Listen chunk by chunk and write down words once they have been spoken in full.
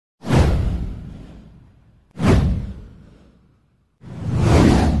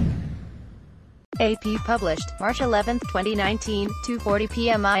AP published, March 11, 2019, 2:40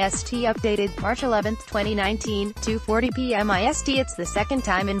 p.m. IST Updated, March 11, 2019, 2:40 p.m. IST. It's the second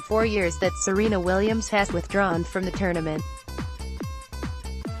time in 4 years that Serena Williams has withdrawn from the tournament.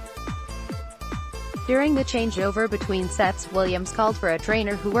 During the changeover between sets, Williams called for a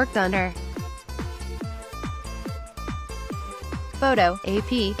trainer who worked on her. Photo,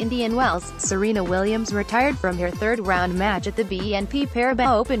 AP, Indian Wells. Serena Williams retired from her third-round match at the BNP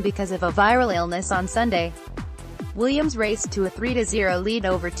Paribas Open because of a viral illness on Sunday. Williams raced to a 3-0 lead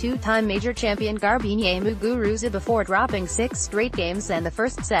over two-time major champion Garbine Muguruza before dropping 6 straight games and the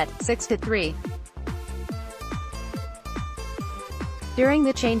first set, 6-3. During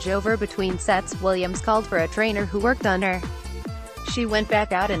the changeover between sets, Williams called for a trainer who worked on her. She went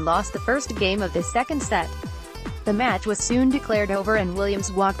back out and lost the first game of the second set. The match was soon declared over and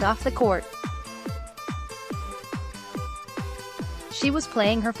Williams walked off the court. She was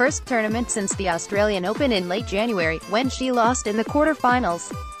playing her first tournament since the Australian Open in late January, when she lost in the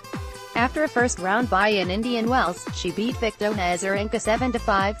quarter-finals. After a first-round bye in Indian Wells, she beat Victoria Azarenka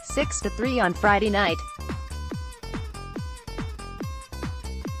 7-5, 6-3 on Friday night.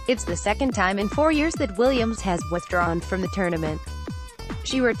 It's the second time in 4 years that Williams has withdrawn from the tournament.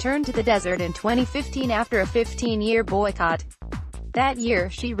 She returned to the desert in 2015 after a 15-year boycott. That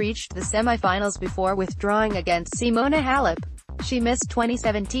year, she reached the semi-finals before withdrawing against Simona Halep. She missed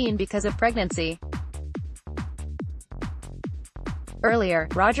 2017 because of pregnancy. Earlier,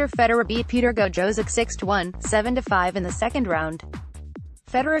 Roger Federer beat Peter Gojowczyk 6-1, 7-5 in the second round.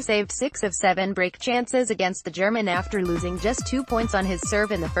 Federer saved 6 of 7 break chances against the German after losing just 2 points on his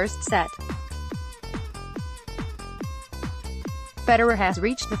serve in the first set. Federer has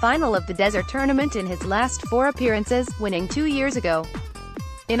reached the final of the Desert Tournament in his last 4 appearances, winning 2 years ago.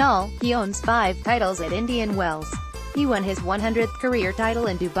 In all, he owns 5 titles at Indian Wells. He won his 100th career title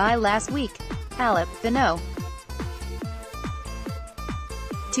in Dubai last week. Halep, the No.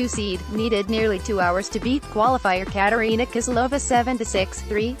 2 seed, needed nearly 2 hours to beat qualifier Katerina Kozlova 7-6,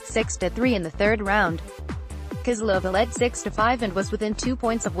 3, 6-3 in the third round. Kozlova led 6-5 and was within 2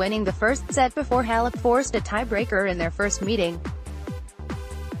 points of winning the first set before Halep forced a tiebreaker in their first meeting.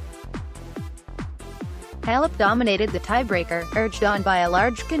 Halep dominated the tiebreaker, urged on by a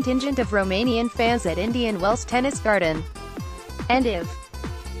large contingent of Romanian fans at Indian Wells Tennis Garden. And if